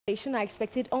Are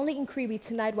expected only in Kribi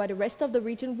tonight, while the rest of the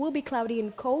region will be cloudy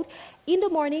and cold. In the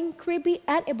morning, Kribi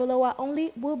and Iboloa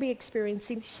only will be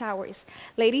experiencing showers.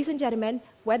 Ladies and gentlemen,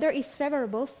 weather is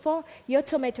favorable for your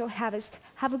tomato harvest.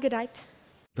 Have a good night.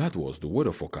 That was the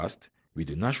weather forecast with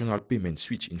the National Payment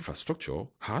Switch Infrastructure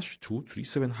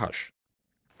 #237#.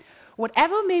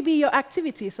 Whatever may be your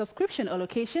activity, subscription or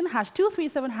location,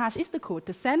 #237# is the code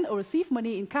to send or receive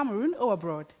money in Cameroon or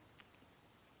abroad.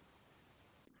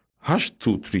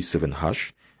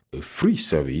 #237#, a free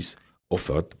service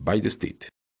offered by the state.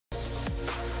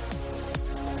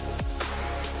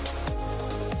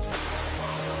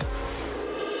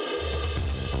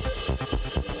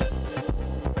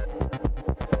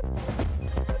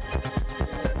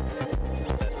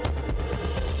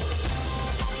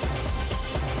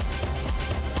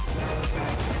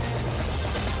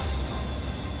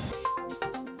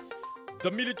 The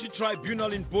military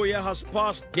tribunal in Boya has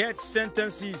passed death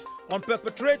sentences on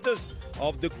perpetrators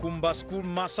of the Kumba school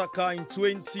massacre in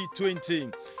 2020.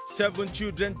 7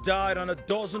 children died and a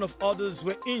dozen of others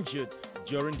were injured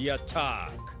during the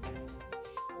attack.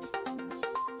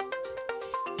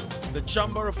 The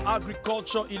Chamber of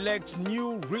Agriculture elects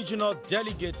new regional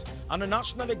delegates and a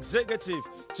national executive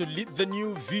to lead the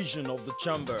new vision of the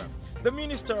chamber. The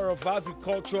Minister of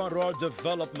Agriculture and Rural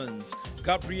Development,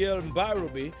 Gabriel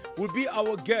Mbairobe, will be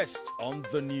our guest on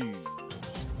the news.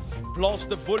 Plus,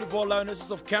 the volleyball Lionesses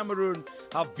of Cameroon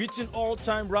have beaten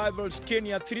all-time rivals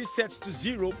Kenya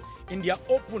 3-0 in their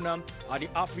opener at the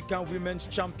African Women's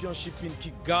Championship in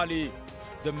Kigali.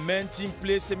 The men team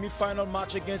plays semi-final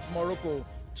match against Morocco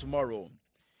tomorrow.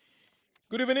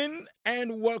 Good evening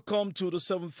and welcome to the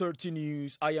 7:30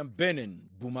 News. I am Benin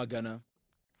Bumagana.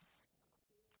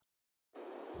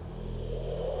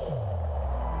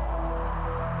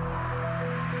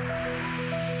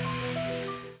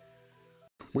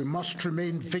 We must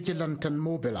remain vigilant and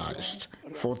mobilized,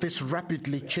 for this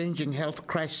rapidly changing health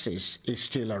crisis is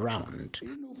still around.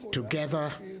 Together,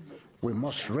 we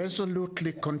must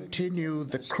resolutely continue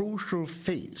the crucial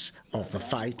phase of the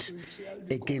fight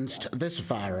against this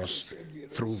virus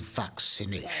through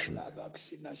vaccination.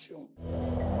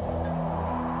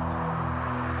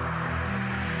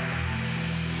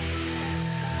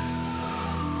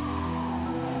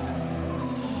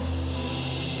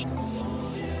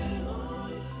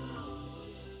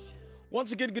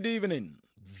 Once again, good evening.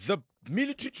 The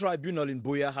military tribunal in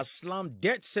Boya has slammed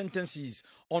death sentences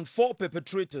on 4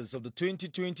 perpetrators of the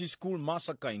 2020 school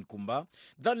massacre in Kumba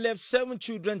that left 7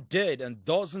 children dead and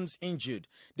dozens injured.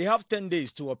 They have 10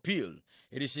 days to appeal.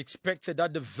 It is expected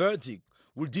that the verdict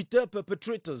will deter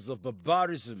perpetrators of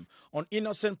barbarism on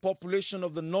innocent population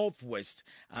of the northwest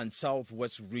and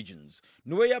southwest regions.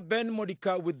 Nueya Ben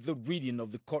Modika with the reading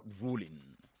of the court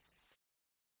ruling.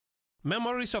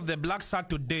 Memories of the Black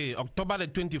Saturday, October the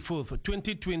 24th,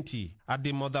 2020, at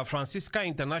the Mother Francisca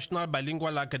International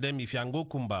Bilingual Academy, Fiango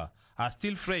Kumba, are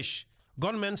still fresh.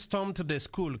 Gunmen stormed the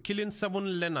school, killing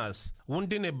 7 learners,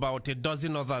 wounding about a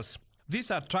dozen others.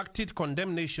 This attracted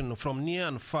condemnation from near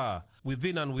and far,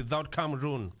 within and without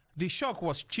Cameroon. The shock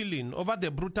was chilling over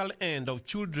the brutal end of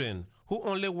children who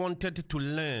only wanted to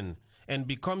learn and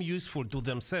become useful to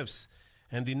themselves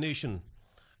and the nation.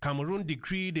 Cameroon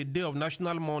decreed a day of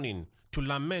national mourning to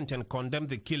lament and condemn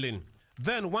the killing.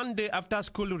 Then, one day after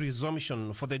school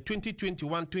resumption for the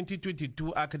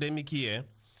 2021-2022 academic year,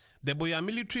 the Boya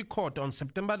Military Court on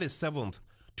September the 7th,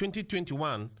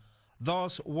 2021,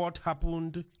 thus what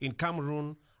happened in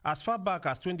Cameroon as far back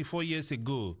as 24 years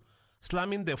ago,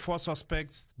 slamming the 4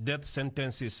 suspects' death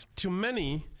sentences. To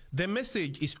many, the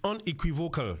message is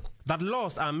unequivocal, that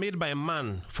laws are made by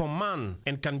man for man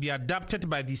and can be adapted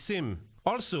by the same.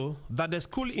 Also, that the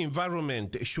school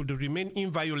environment should remain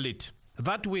inviolate.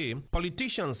 That way,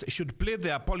 politicians should play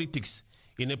their politics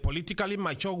in a politically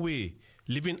mature way,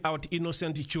 leaving out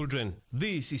innocent children.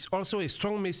 This is also a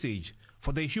strong message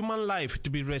for the human life to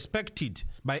be respected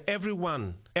by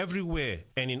everyone, everywhere,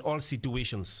 and in all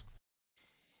situations.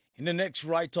 In the next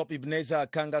write-up, Ebenezer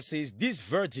Akanga says this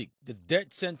verdict, the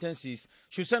death sentences,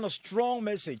 should send a strong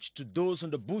message to those in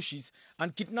the bushes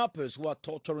and kidnappers who are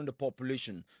torturing the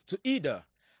population to either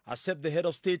accept the head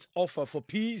of state's offer for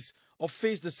peace or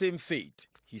face the same fate.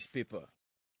 His paper.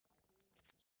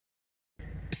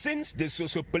 Since the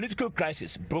socio-political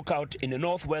crisis broke out in the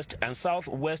northwest and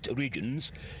southwest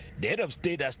regions, the head of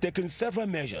state has taken several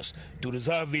measures to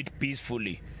resolve it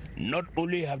peacefully. Not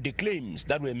only have the claims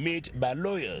that were made by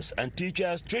lawyers and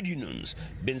teachers' trade unions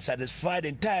been satisfied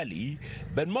entirely,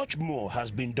 but much more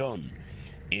has been done.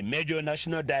 A major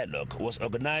national dialogue was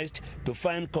organized to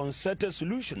find concerted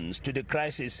solutions to the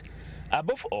crisis.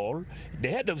 Above all, the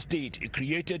head of state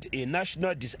created a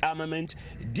National Disarmament,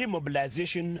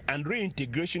 Demobilization and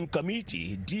Reintegration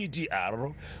Committee,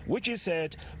 DDR, which he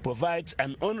said provides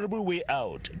an honorable way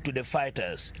out to the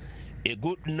fighters. A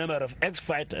good number of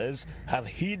ex-fighters have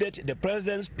heeded the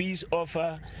president's peace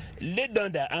offer, laid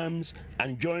down their arms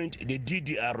and joined the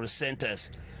DDR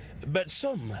centers. But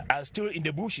some are still in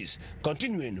the bushes,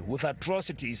 continuing with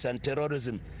atrocities and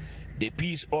terrorism. The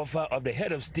peace offer of the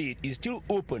head of state is still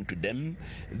open to them.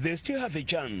 They still have a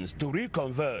chance to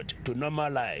reconvert to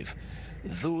normal life.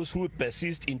 Those who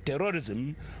persist in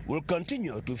terrorism will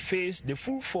continue to face the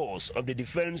full force of the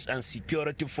defense and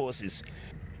security forces.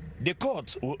 The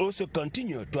courts will also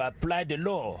continue to apply the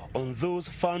law on those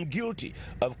found guilty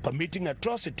of committing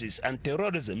atrocities and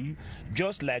terrorism,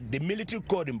 just like the military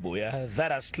court in Boya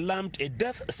that has slammed a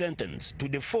death sentence to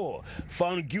the 4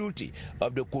 found guilty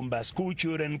of the Kumba school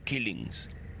children killings.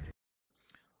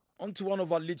 On to one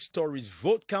of our lead stories.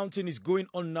 Vote counting is going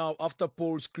on now after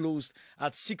polls closed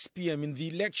at 6 p.m. in the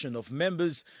election of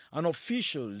members and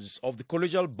officials of the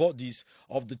collegial bodies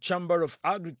of the Chamber of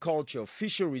Agriculture,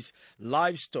 Fisheries,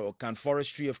 Livestock and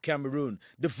Forestry of Cameroon.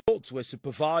 The votes were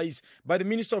supervised by the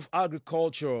Minister of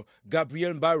Agriculture,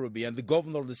 Gabriel Mbairobe, and the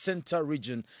Governor of the Central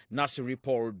Region, Nasiri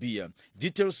Paul Biya.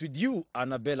 Details with you,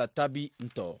 Annabella Tabi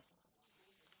Nto.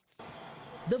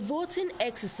 The voting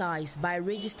exercise by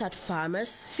registered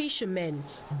farmers, fishermen,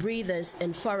 breeders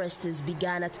and foresters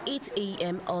began at 8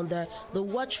 a.m. under the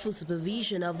watchful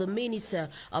supervision of the Minister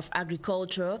of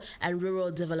Agriculture and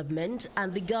Rural Development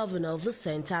and the Governor of the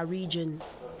Central Region.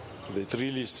 The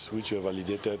 3 lists which were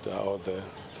validated are out there. The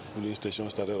polling station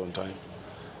started on time,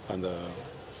 and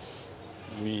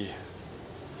we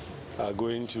are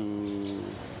going to,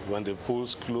 when the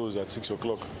polls close at 6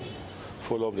 o'clock,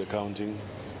 follow up the counting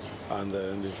and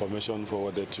the information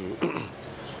forwarded to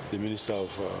the Minister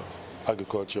of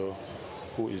Agriculture,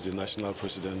 who is the national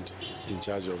president in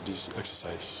charge of this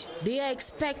exercise. They are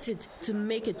expected to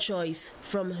make a choice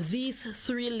from these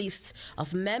 3 lists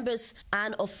of members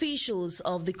and officials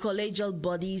of the collegial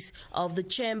bodies of the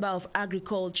Chamber of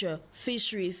Agriculture,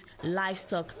 Fisheries,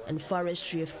 Livestock and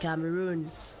Forestry of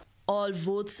Cameroon. All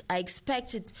votes are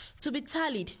expected to be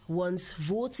tallied once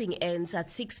voting ends at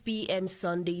 6 p.m.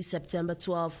 Sunday, September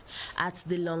 12 at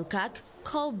the Lonkak,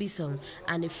 Kolbison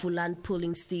and the Fulan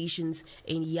polling stations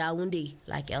in Yaoundé,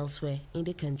 like elsewhere in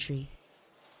the country.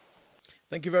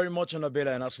 Thank you very much,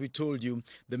 Annabella. And as we told you,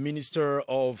 the Minister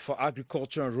of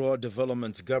Agriculture and Rural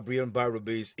Development, Gabriel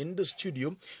Mbairobe, is in the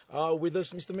studio with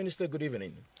us. Mr. Minister, good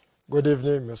evening. Good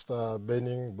evening, Mr.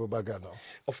 Bening Bobagano.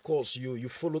 Of course, you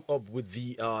followed up with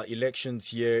the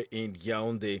elections here in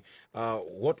Yaoundé.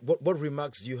 What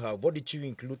remarks do you have? What did you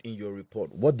include in your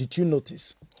report? What did you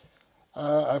notice?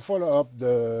 I follow up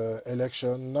the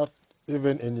election, not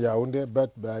even in Yaoundé,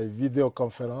 but by video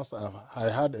conference. I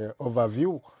had an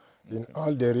overview in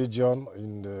all the region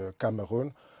in the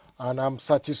Cameroon, and I'm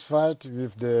satisfied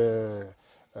with the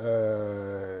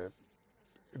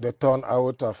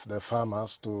turnout of the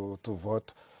farmers to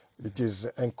vote. It is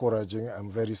encouraging.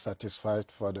 I'm very satisfied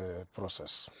for the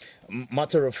process.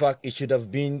 Matter of fact, it should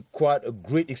have been quite a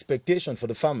great expectation for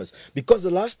the farmers, because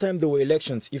the last time there were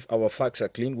elections, if our facts are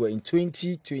clean, were in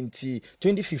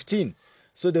 2015.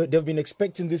 So they've been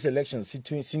expecting this election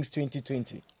since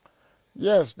 2020.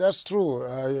 Yes, that's true.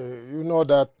 You know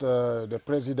that the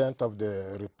President of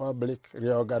the Republic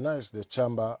reorganized the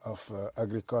Chamber of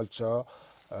Agriculture,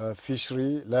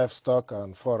 Fishery, Livestock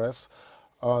and Forest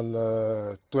on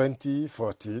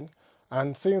 2014,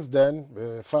 and since then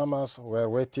farmers were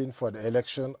waiting for the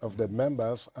election of the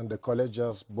members and the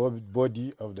collegial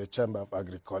body of the Chamber of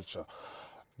Agriculture.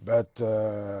 But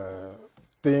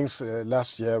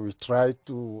last year we tried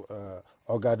to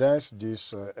organize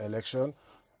this election,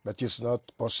 but it's not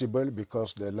possible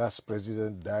because the last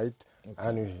president died. Okay.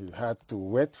 And we had to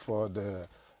wait for the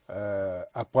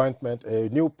appointment a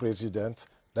new president.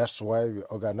 That's why we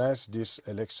organized this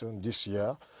election this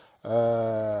year.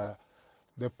 The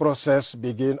process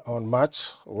began on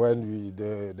March when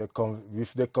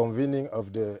with the convening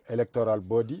of the electoral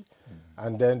body,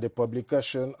 and then the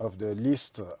publication of the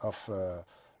list of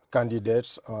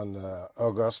candidates on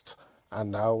August,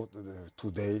 and now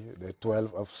today, the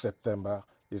 12th of September,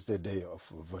 is the day of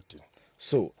voting.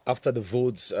 So after the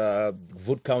votes,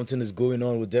 vote counting is going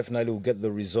on. We definitely will get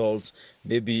the results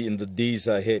maybe in the days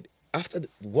ahead.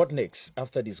 What next?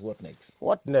 After this, what next?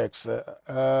 What next?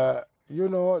 You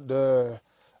know, the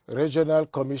regional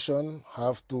commission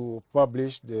have to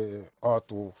publish or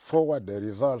to forward the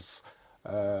results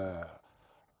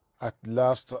at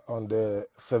last on the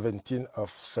 17th of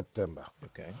September.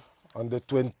 Okay. on the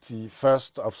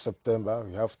 21st of September,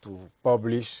 we have to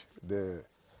publish the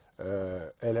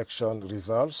election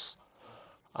results.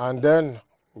 And then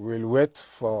we'll wait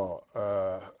for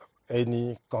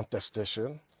any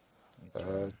contestation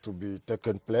to be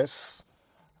taken place.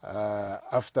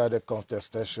 After the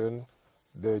contestation,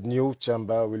 the new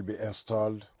chamber will be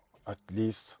installed at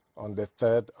least on the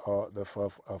 3rd or the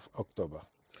 4th of October.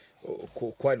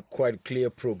 Quite clear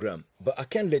program. But I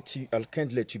can't let you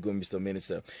go, Mr.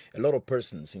 Minister. A lot of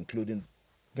persons, including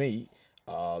me,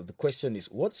 the question is,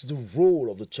 what's the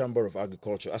role of the Chamber of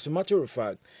Agriculture? As a matter of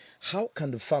fact, how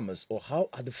can the farmers, or how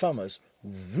are the farmers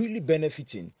really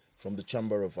benefiting from the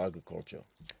Chamber of Agriculture?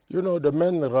 You know, the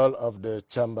main role of the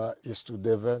chamber is to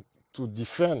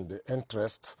defend the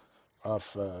interests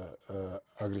of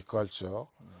agriculture,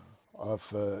 of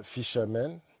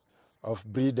fishermen, of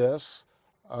breeders,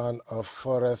 and of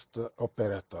forest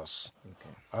operators. Okay.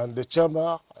 And the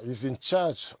chamber is in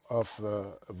charge of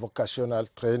vocational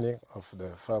training of the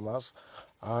farmers,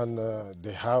 and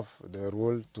they have the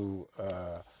role to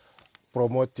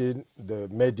promoting the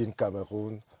made in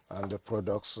Cameroon and the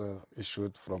products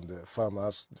issued from the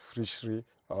farmers, the fishery,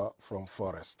 or from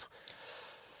forest.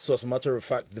 So as a matter of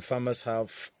fact, the farmers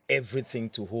have everything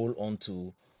to hold on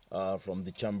to from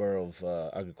the Chamber of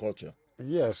Agriculture.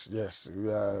 Yes,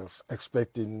 we are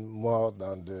expecting more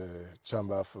than the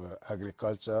Chamber of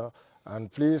Agriculture.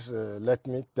 And please let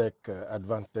me take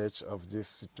advantage of this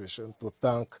situation to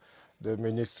thank the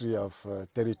Ministry of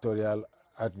Territorial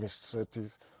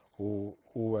Administrative who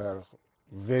were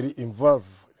very involved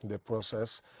in the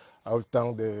process. I will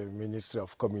thank the Ministry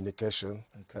of Communication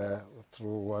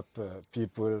through what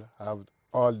people have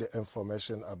all the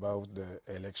information about the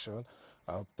election.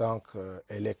 I'll thank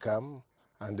ELECAM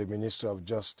and the Ministry of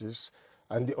Justice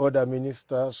and the other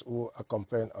ministers who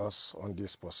accompany us on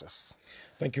this process.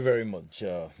 Thank you very much,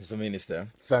 Mr. Minister.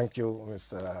 Thank you,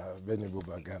 Mr. Beni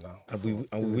Bubagana, and we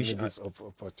wish this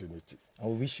opportunity. I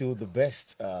wish you the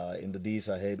best in the days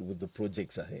ahead with the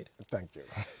projects ahead. Thank you.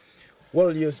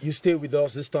 Well, you stay with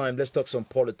us this time. Let's talk some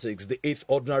politics. The 8th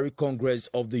Ordinary Congress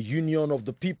of the Union of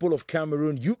the People of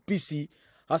Cameroon, UPC,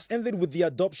 has ended with the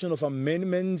adoption of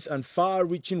amendments and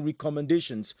far-reaching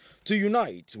recommendations to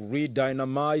unite,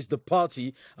 re-dynamize the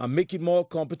party and make it more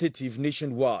competitive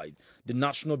nationwide. The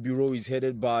National Bureau is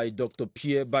headed by Dr.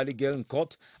 Pierre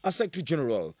Baliguel-Nkot as Secretary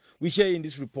General. We hear in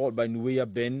this report by Nuweya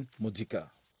Ben Modika.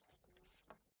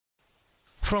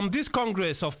 From this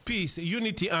Congress of Peace,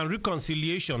 Unity and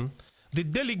Reconciliation, the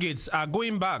delegates are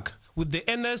going back with the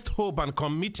earnest hope and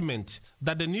commitment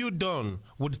that the new dawn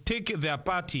would take their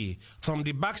party from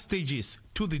the backstages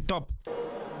to the top.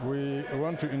 We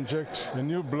want to inject a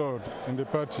new blood in the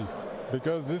party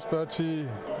because this party,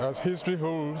 as history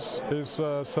holds, is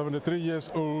 73 years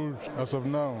old as of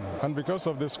now. And because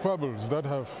of the squabbles that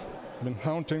have been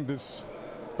haunting this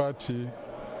party,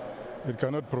 it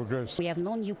cannot progress. We have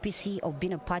known UPC of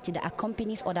being a party that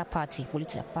accompanies other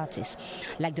political parties,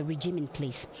 like the regime in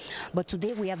place. But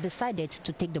today we have decided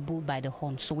to take the bull by the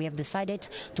horn. So we have decided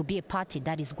to be a party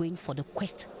that is going for the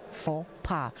quest for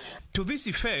power. To this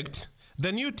effect,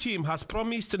 the new team has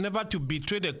promised never to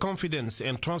betray the confidence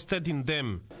entrusted in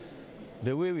them.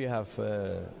 The way we have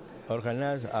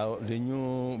organized the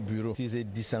new bureau, it is a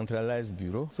decentralized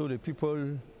bureau, so the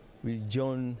people will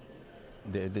join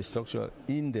the structure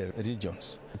in the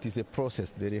regions. It is a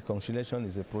process. The reconciliation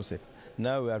is a process.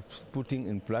 Now we are putting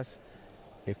in place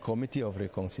a committee of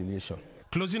reconciliation.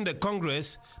 Closing the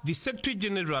Congress, the Secretary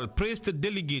General praised the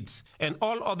delegates and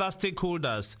all other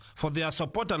stakeholders for their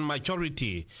support and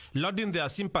maturity, lauding their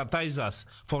sympathizers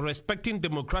for respecting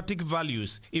democratic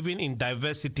values even in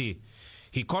diversity.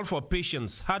 He called for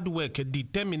patience, hard work,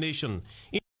 determination.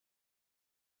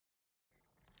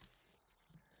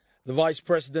 The Vice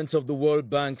President of the World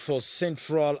Bank for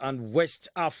Central and West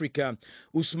Africa,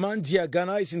 Ousmane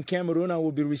Diagana, is in Cameroon and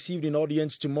will be received in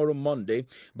audience tomorrow Monday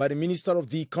by the Minister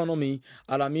of the Economy,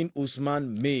 Alamin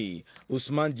Ousmane May.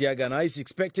 Ousmane Diagana is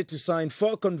expected to sign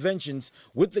 4 conventions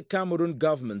with the Cameroon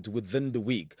government within the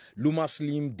week. Luma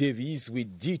Slim Davies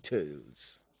with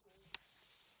details.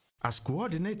 As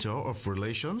coordinator of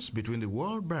relations between the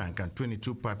World Bank and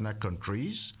 22 partner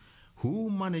countries,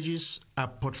 who manages a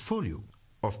portfolio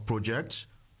of projects,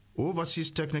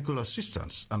 overseas technical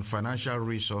assistance and financial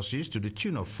resources to the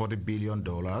tune of $40 billion,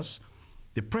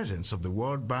 the presence of the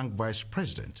World Bank Vice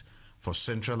President for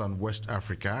Central and West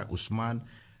Africa, Ousmane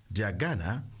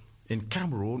Diagana, in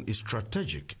Cameroon is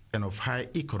strategic and of high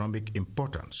economic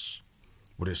importance.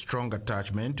 With a strong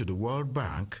attachment to the World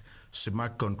Bank,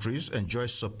 CIMAC countries enjoy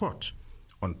support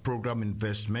on program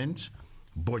investment,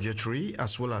 budgetary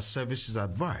as well as services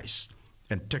advice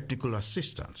and technical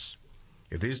assistance.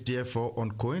 It is therefore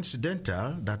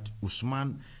uncoincidental that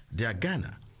Ousmane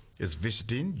Diagana is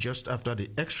visiting just after the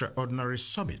extraordinary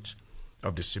summit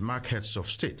of the CIMAC heads of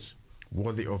state.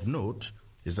 Worthy of note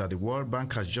is that the World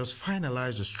Bank has just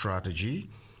finalized a strategy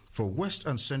for West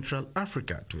and Central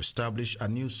Africa to establish a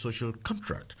new social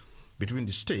contract between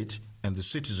the state and the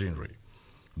citizenry.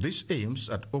 This aims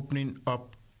at opening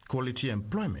up quality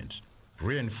employment,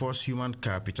 reinforce human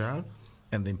capital,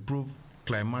 and improve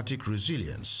climatic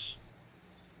resilience.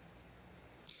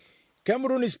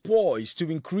 Cameroon is poised to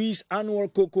increase annual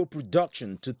cocoa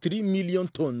production to 3 million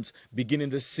tons beginning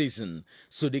this season.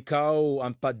 Sodekao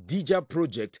and Padija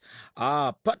project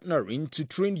are partnering to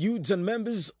train youths and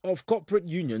members of corporate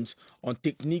unions on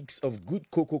techniques of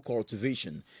good cocoa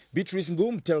cultivation. Beatrice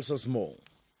Ngum tells us more.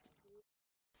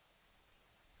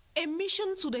 A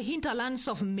mission to the hinterlands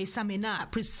of Mesamena,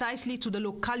 precisely to the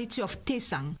locality of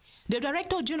Tesang, the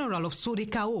Director General of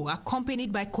Sodekao,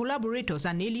 accompanied by collaborators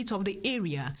and elite of the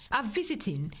area, are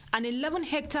visiting an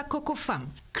 11-hectare cocoa farm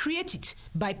created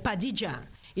by Padija.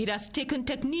 It has taken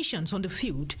technicians on the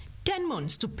field 10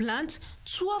 months to plant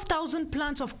 12,000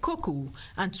 plants of cocoa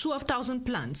and 12,000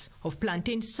 plants of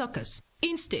plantain suckers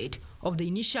instead of the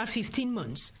initial 15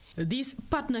 months. This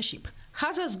partnership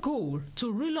has as goal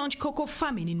to relaunch cocoa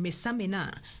farming in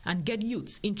Mesamena and get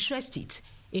youths interested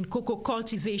in cocoa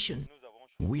cultivation.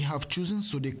 We have chosen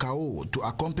Sodekao to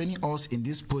accompany us in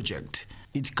this project.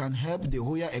 It can help the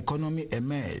Hoya economy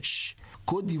emerge.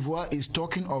 Côte d'Ivoire is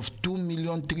talking of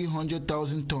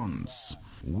 2,300,000 tons.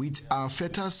 With our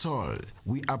fertile soil,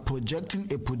 we are projecting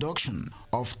a production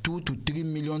of 2 to 3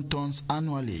 million tons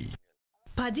annually.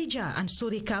 Padija and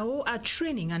Sodekao are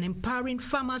training and empowering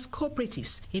farmers'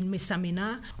 cooperatives in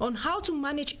Mesamena on how to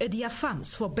manage their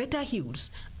farms for better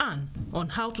yields and on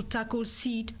how to tackle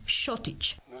seed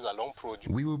shortage.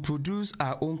 We will produce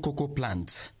our own cocoa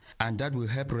plants, and that will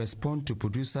help respond to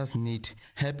producers' need,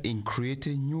 help in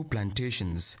creating new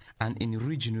plantations and in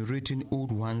regenerating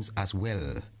old ones as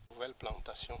well.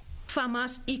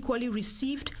 Farmers equally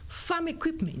received farm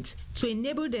equipment to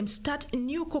enable them start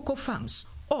new cocoa farms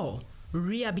or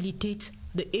rehabilitate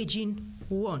the aging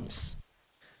ones.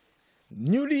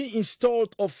 Newly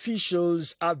installed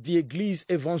officials at the Église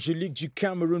évangélique du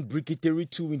Cameroun Briqueterie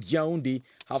 2 in Yaoundé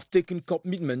have taken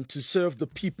commitment to serve the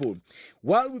people.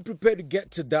 While we prepare to get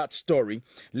to that story,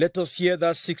 let us hear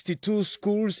that 62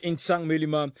 schools in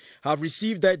Sang-Melima have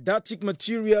received didactic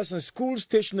materials and school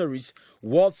stationaries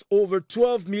worth over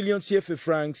 12 million CFA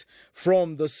francs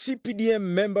from the CPDM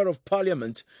Member of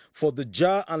Parliament for the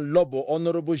Dja and Lobo,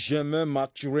 Honorable Kmer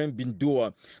Mathurin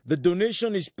Bindoua. The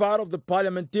donation is part of the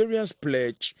parliamentarians'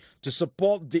 pledge to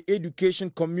support the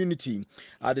education community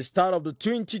at the start of the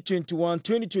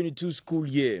 2021-2022 school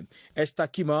year. Esther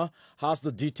Kmer has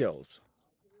the details.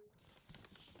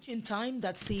 In time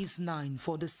that saves 9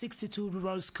 for the 62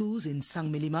 rural schools in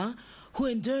Sang-Melima who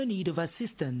endure need of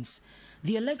assistance.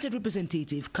 The elected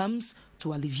representative comes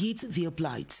to alleviate their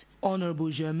plight. Honorable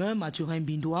Kmer Mathurin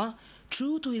Bindoua,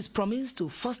 true to his promise to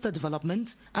foster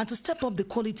development and to step up the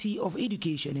quality of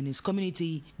education in his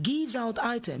community, gives out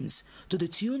items to the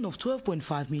tune of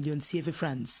 12.5 million CFA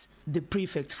francs. The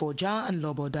prefect for Dja and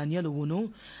Lobo, Daniel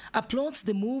Owuno, applauds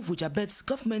the move which abets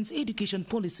government's education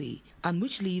policy and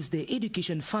which leaves the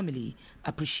education family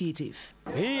appreciative.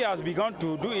 He has begun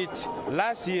to do it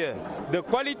last year. The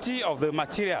quality of the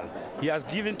material he has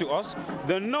given to us,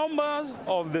 the numbers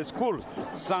of the schools,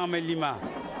 Sang-Melima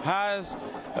has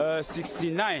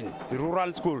 69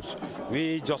 rural schools.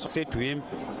 We just say to him,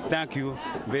 thank you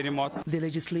very much. The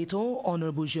legislator,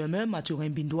 Honorable Kmer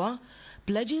Mathurin Bindoua,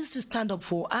 pledges to stand up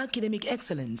for academic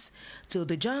excellence till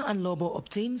the Dja and Lobo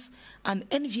obtains an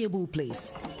enviable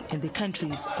place in the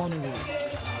country's honor roll.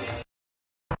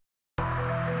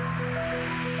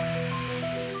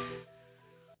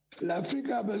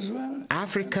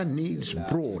 Africa needs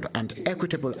broad and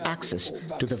equitable access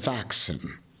to the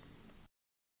vaccine.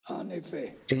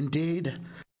 Indeed,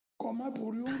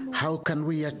 how can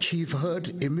we achieve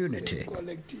herd immunity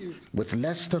with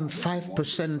less than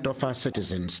 5% of our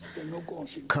citizens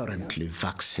currently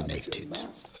vaccinated?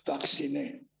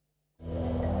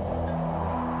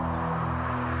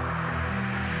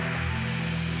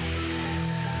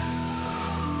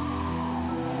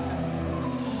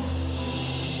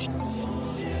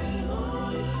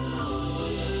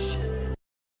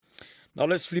 Now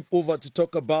let's flip over to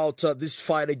talk about this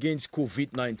fight against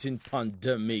COVID-19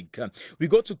 pandemic. We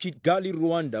go to Kigali,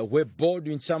 Rwanda, where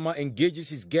Baldwin Sama engages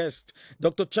his guest,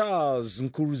 Dr. Charles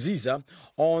Nkuruziza,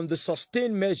 on the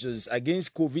sustained measures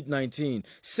against COVID-19,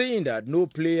 saying that no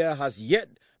player has yet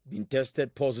been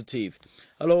tested positive.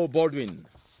 Hello, Baldwin.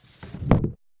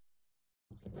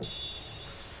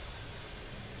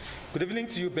 Good evening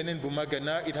to you, Benin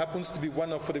Bumagana. It happens to be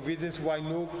one of the reasons why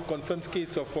no confirmed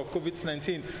case of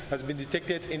COVID-19 has been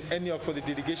detected in any of the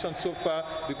delegations so far,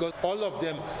 because all of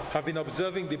them have been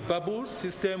observing the bubble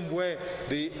system where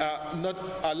they are not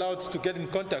allowed to get in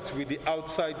contact with the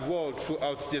outside world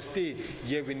throughout their stay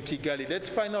here in Kigali. Let's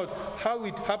find out how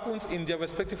it happens in their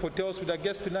respective hotels with our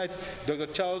guest tonight, Dr.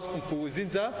 Charles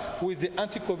Nkuruzinza, who is the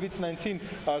anti-COVID-19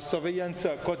 surveillance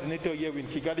coordinator here in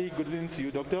Kigali. Good evening to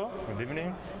you, Doctor. Good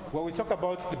evening. When we talk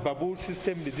about the bubble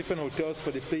system in the different hotels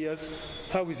for the players,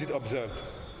 how is it observed?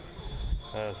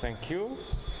 Thank you.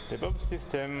 The bubble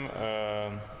system,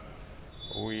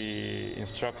 we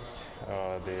instruct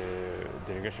the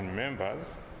delegation members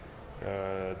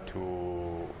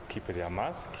to keep their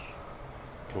mask,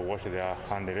 to wash their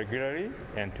hands regularly,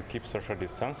 and to keep social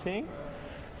distancing.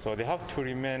 So they have to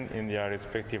remain in their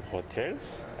respective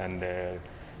hotels, and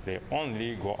they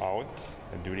only go out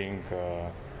during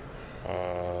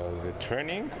the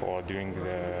training or during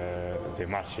the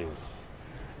matches.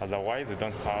 Otherwise, they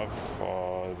don't have the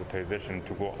authorization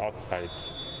to go outside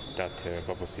that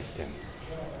bubble system.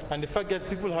 And the fact that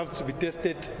people have to be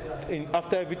tested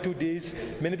after every 2 days,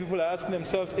 many people are asking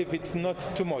themselves if it's not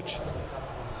too much.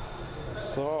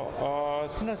 So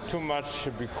it's not too much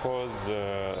because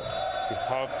we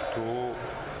have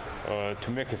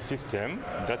to make a system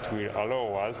that will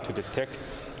allow us to detect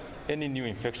any new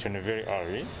infection very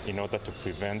early in order to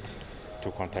prevent,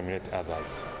 to contaminate others.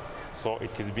 So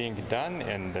it is being done,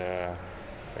 and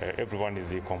everyone is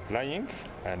complying,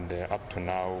 and up to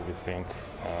now we think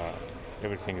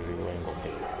everything is going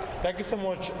okay. Thank you so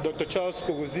much, Dr. Charles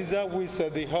Nkuruzinza, who is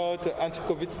the health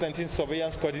anti-COVID-19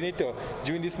 surveillance coordinator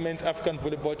during this Men's African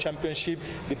Volleyball Championship.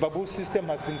 The bubble system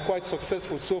has been quite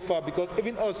successful so far, because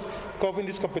even us covering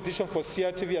this competition for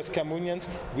CRTV as Cameroonians,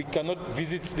 we cannot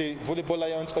visit the volleyball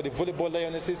lions or the volleyball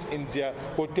lionesses in their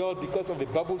hotel because of the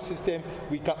bubble system.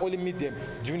 We can only meet them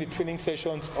during the training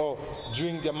sessions or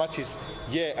during their matches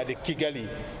here at the Kigali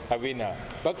Arena.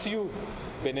 Back to you,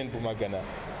 Benin Bumagana.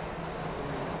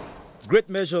 Great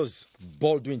measures,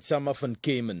 Baldwin Samaf and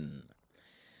Kamer.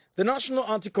 The National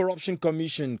Anti-Corruption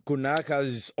Commission, CONAC,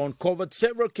 has uncovered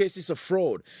several cases of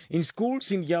fraud in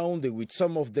schools in Yaoundé, with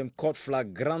some of them caught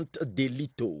flagrant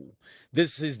delito.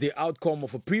 This is the outcome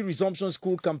of a pre-resumption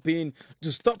school campaign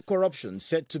to stop corruption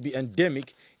said to be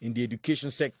endemic in the education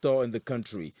sector in the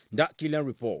country. That Killian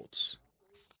reports.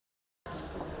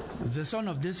 The son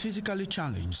of this physically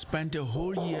challenged spent a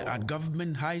whole year at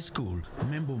government high school,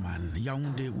 Memboman,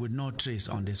 Yaoundé, with no trace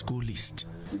on the school list.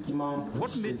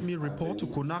 What made me report to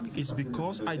CONAC is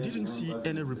because I didn't see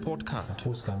any report card.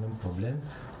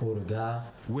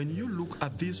 When you look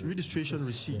at this registration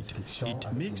receipt,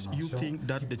 it makes you think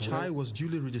that the child was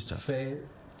duly registered.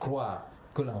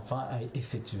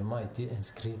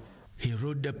 He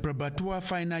wrote the preparatory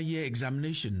final year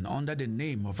examination under the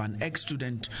name of an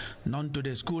ex-student known to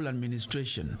the school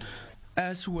administration.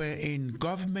 Elsewhere in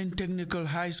Government Technical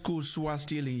High School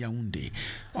Swastil in Yaoundé,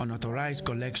 unauthorized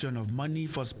collection of money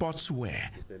for sportswear.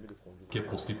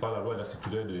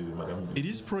 It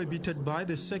is prohibited by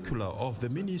the circular of the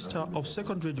Minister of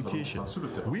Secondary Education.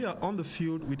 We are on the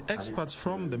field with experts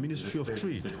from the Ministry of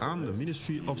Trade and the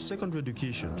Ministry of Secondary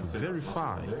Education to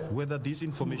verify whether this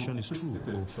information is true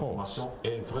or false.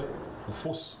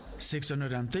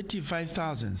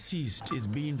 635,000 seized is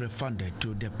being refunded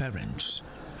to their parents.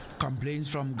 Complaints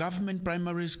from government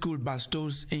primary school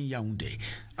bastos in Yaoundé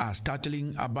are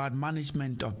startling about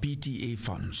management of PTA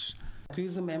funds.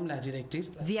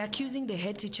 They are accusing the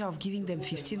head teacher of giving them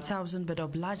 15,000 but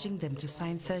obliging them to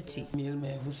sign 30.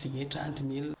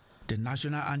 The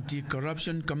National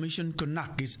Anti-Corruption Commission,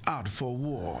 CONAC, is out for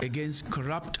war against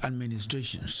corrupt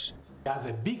administrations. We have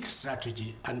a big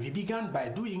strategy, and we began by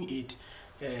doing it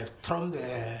from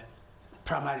the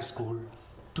primary school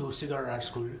to secondary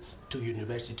school to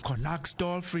university. CONAC's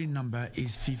toll-free number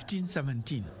is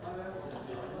 1517.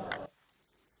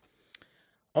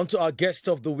 On to our guest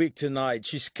of the week tonight.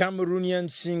 She's Cameroonian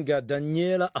singer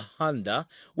Daniela Ahanda,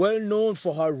 well known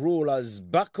for her role as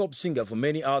backup singer for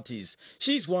many artists.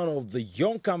 She's one of the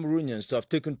young Cameroonians to have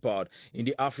taken part in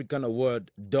the African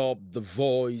award dubbed The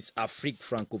Voice Afrique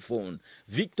Francophone.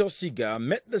 Victor Siga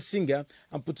met the singer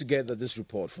and put together this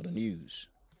report for the news.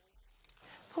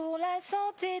 Pour la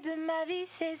santé de ma vie,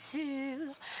 c'est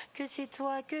sûr que c'est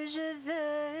toi que je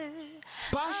veux.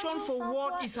 Passion for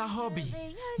what is her hobby.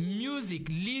 Music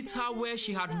leads her where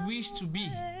she had wished to be.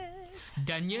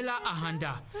 Daniela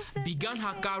Ahanda began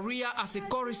her career as a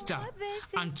chorister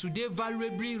and today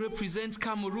valuably represents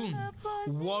Cameroon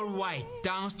worldwide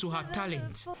thanks to her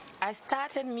talent. I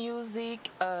started music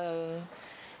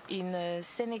in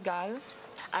Senegal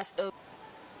as a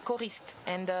chorist,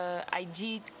 and I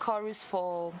did chorus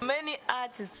for many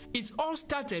artists. It all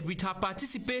started with her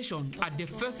participation at the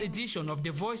first edition of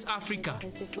The Voice Africa,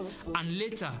 and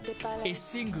later a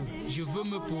single, Je veux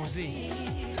me poser.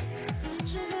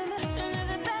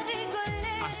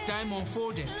 As time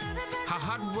unfolded, her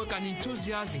hard work and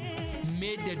enthusiasm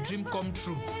made the dream come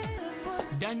true.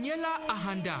 Daniela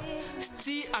Ahanda,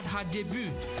 still at her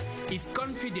debut, is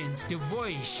confident The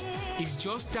Voice is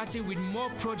just starting with more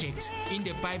projects in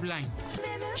the pipeline.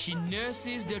 She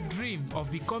nurses the dream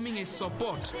of becoming a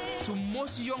support to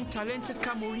most young talented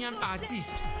Cameroonian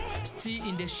artists still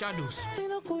in the shadows.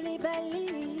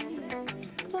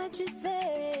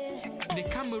 The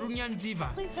Cameroonian diva,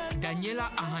 Daniela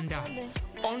Ahanda,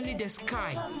 only the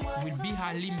sky will be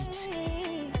her limit.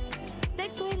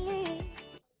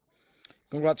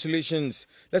 Congratulations.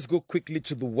 Let's go quickly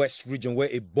to the West region, where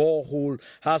a borehole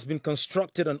has been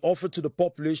constructed and offered to the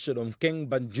population of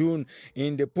Cameroun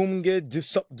in the Pumge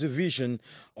subdivision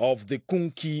of the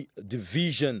Kunki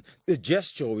division. The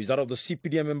gesture is that of the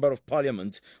CPDM Member of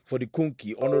Parliament for the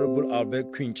Kunki, Honorable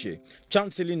Albert Quinche.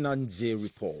 Chancellor Nanze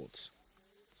reports.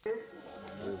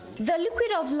 The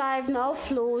liquid of life now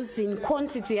flows in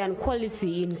quantity and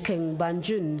quality in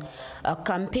Cameroun, a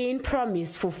campaign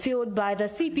promise fulfilled by the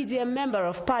CPDM Member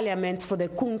of Parliament for the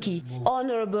Kunki,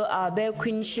 Honorable Albert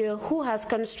Quinche, who has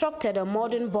constructed a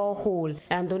modern borehole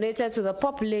and donated to the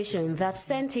population that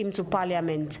sent him to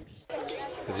Parliament.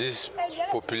 This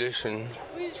population,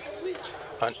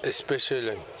 and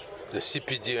especially the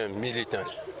CPDM militant,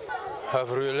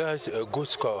 have realized a good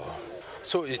score.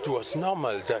 So it was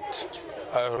normal that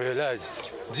I realized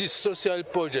this social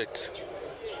project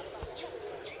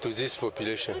to this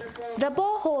population. The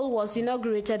borehole was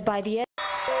inaugurated by the...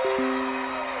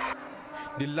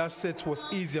 The last set was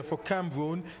easier for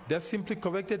Cameroon that simply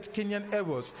corrected Kenyan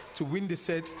errors to win the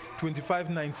sets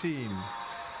 25-19.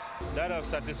 That of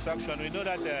satisfaction. We know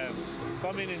that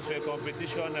coming into a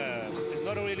competition is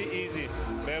not really easy.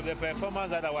 But the performance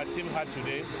that our team had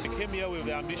today, we came here with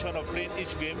the ambition of playing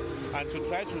each game and to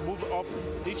try to move up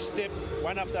each step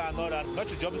one after another, not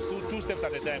to jump two steps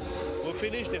at a time. We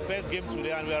finished the first game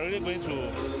today and we are really going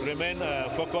to remain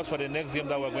focused for the next game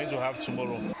that we're going to have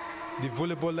tomorrow. The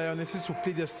volleyball Lionesses will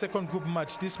play their second group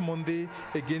match this Monday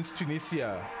against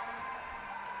Tunisia.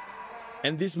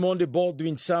 And this Monday,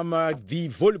 Baldwin Summer, the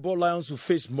Volleyball Lions will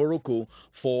face Morocco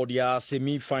for their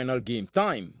semi-final game.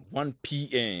 Time, 1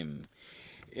 p.m.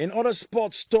 In other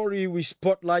sports story, we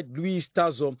spotlight Luis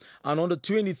Tazo, an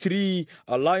under-23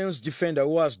 Lions defender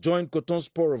who has joined Coton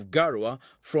Sport of Garoua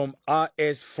from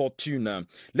RS Fortuna.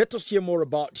 Let us hear more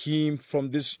about him in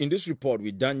this report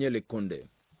with Daniel Ekonde.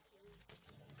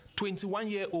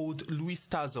 21-year-old Luis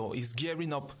Tazo is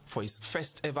gearing up for his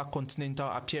first ever continental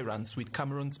appearance with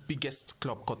Cameroon's biggest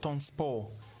club, Coton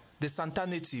Sport. The Santa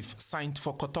native signed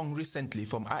for Coton recently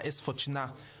from RS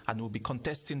Fortuna and will be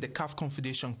contesting the CAF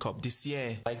Confederation Cup this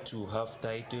year. I like to have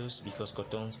titles because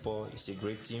Coton Sport is a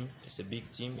great team, it's a big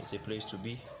team, it's a place to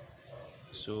be.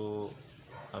 So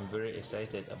I'm very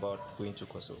excited about going to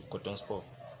Coton Sport.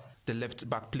 The left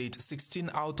back played 16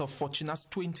 out of Fortuna's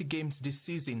 20 games this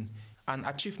season, an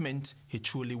achievement he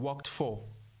truly worked for.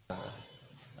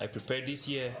 I prepared this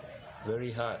year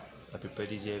very hard.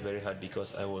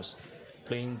 Because I was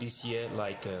playing this year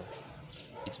like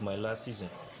it's my last season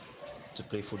to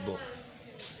play football.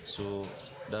 So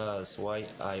that's why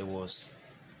I was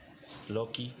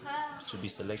lucky to be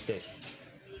selected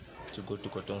to go to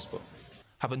Coton Sport.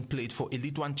 Having played for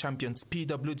Elite One champions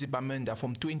PWD Bamenda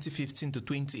from 2015 to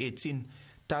 2018,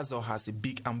 Tazo has a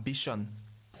big ambition.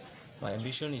 My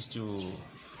ambition is to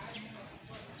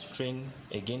train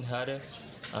again harder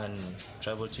and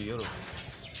travel to Europe.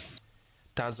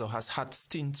 Tazo has had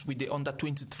stints with the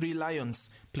under-23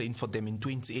 Lions, playing for them in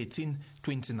 2018,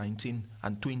 2019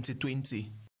 and 2020.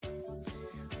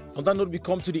 On that note, we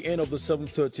come to the end of the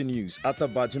 7:30 news. Atta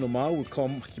Bajinoma will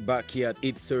come back here at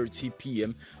 8:30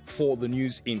 p.m. for the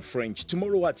news in French.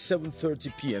 Tomorrow at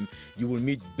 7:30 p.m., you will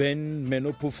meet Ben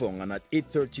Menopufong, and at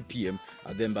 8:30 p.m.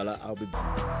 at Dembala, I'll be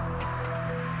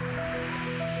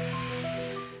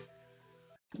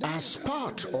As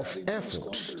part of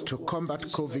efforts to combat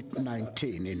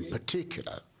COVID-19 in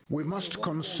particular, we must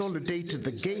consolidate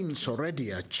the gains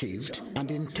already achieved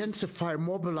and intensify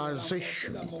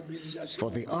mobilization for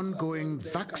the ongoing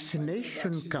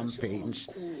vaccination campaigns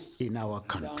in our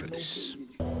countries.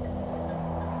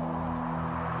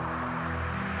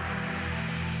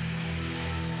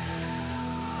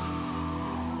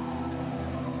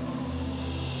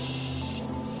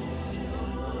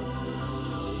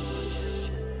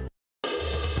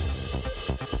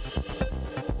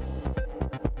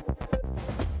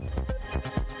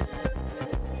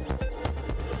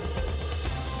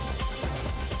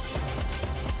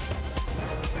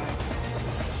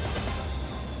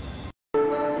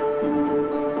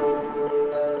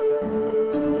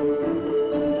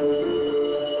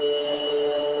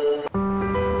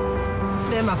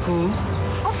 bien, Mako.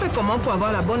 On fait comment pour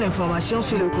avoir la bonne information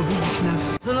sur le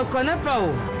Covid-19? Je ne connais pas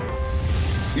où.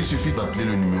 Il suffit d'appeler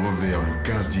le numéro vert le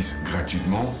 1510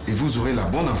 gratuitement et vous aurez la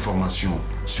bonne information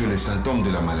sur les symptômes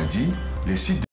de la maladie, les sites